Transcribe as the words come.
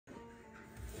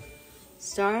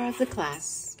Star of the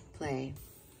Class play.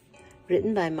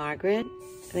 Written by Margaret,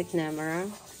 McNamara,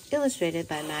 illustrated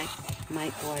by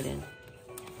Mike Gordon.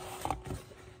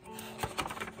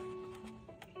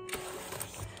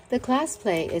 The class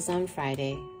play is on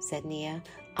Friday, said Nia.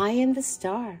 I am the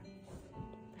star.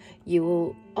 You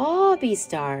will all be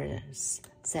stars,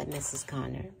 said Mrs.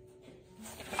 Connor.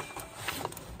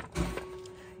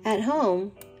 At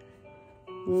home,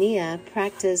 Nia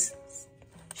practiced.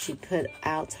 She put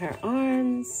out her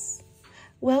arms.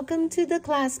 Welcome to the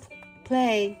class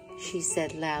play, she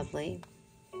said loudly.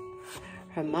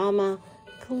 Her mama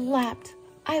clapped.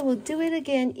 I will do it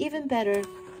again, even better,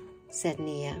 said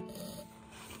Nia.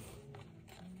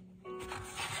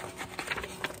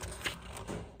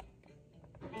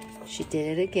 She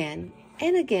did it again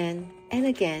and again and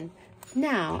again.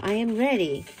 Now I am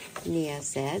ready, Nia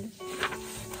said.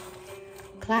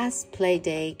 Class play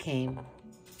day came.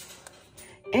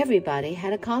 Everybody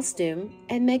had a costume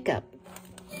and makeup.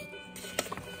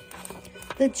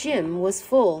 The gym was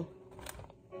full.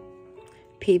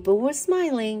 People were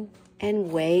smiling and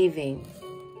waving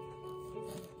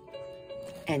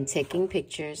and taking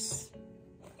pictures.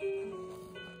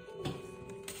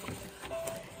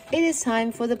 It is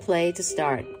time for the play to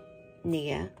start,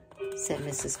 Nia, said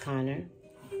Mrs. Connor.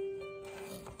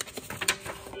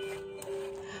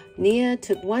 Nia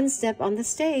took one step on the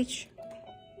stage.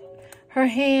 Her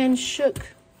hands shook.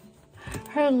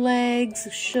 Her legs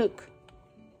shook.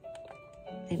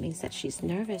 It means that she's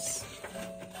nervous.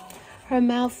 Her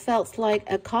mouth felt like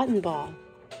a cotton ball.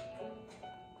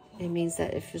 It means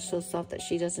that it feels so soft that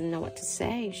she doesn't know what to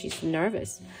say. She's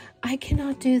nervous. I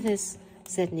cannot do this,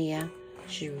 said Nia.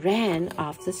 She ran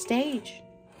off the stage.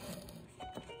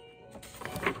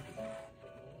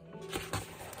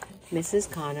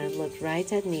 Mrs. Connor looked right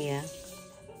at Nia.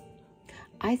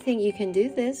 I think you can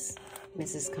do this,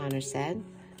 Mrs. Connor said.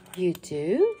 You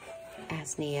do?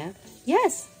 Asked Nia.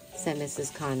 Yes, said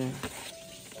Mrs. Connor.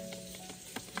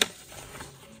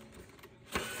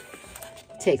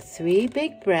 Take 3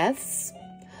 big breaths,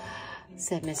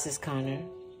 said Mrs. Connor.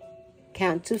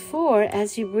 Count to 4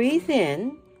 as you breathe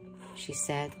in, she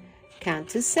said. Count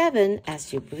to 7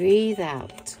 as you breathe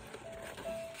out.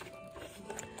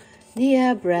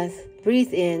 Nia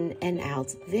breathed in and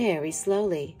out very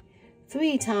slowly,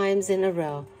 3 times in a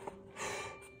row.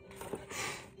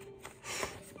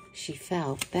 She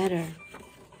felt better.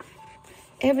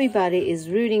 Everybody is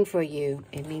rooting for you.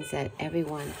 It means that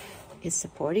everyone is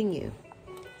supporting you,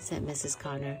 said Mrs.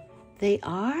 Connor. They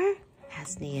are?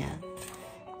 Asked Nia.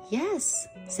 Yes,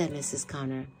 said Mrs.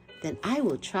 Connor. Then I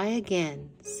will try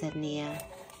again, said Nia.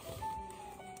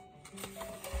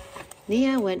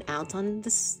 Nia went out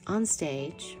on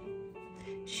stage.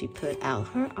 She put out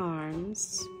her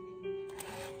arms.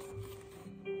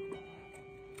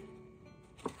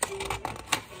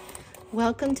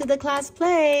 Welcome to the class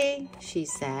play, she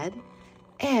said.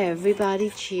 Everybody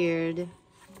cheered.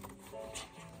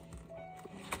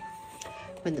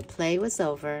 When the play was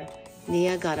over,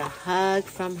 Nia got a hug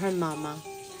from her mama.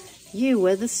 You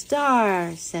were the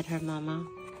star, said her mama.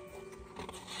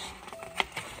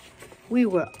 We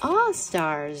were all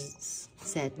stars,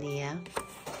 said Nia.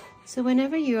 So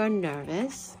whenever you are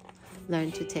nervous,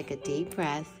 learn to take a deep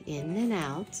breath in and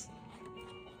out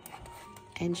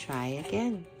and try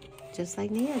again, just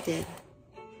like Nia did.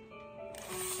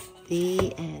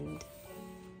 The end.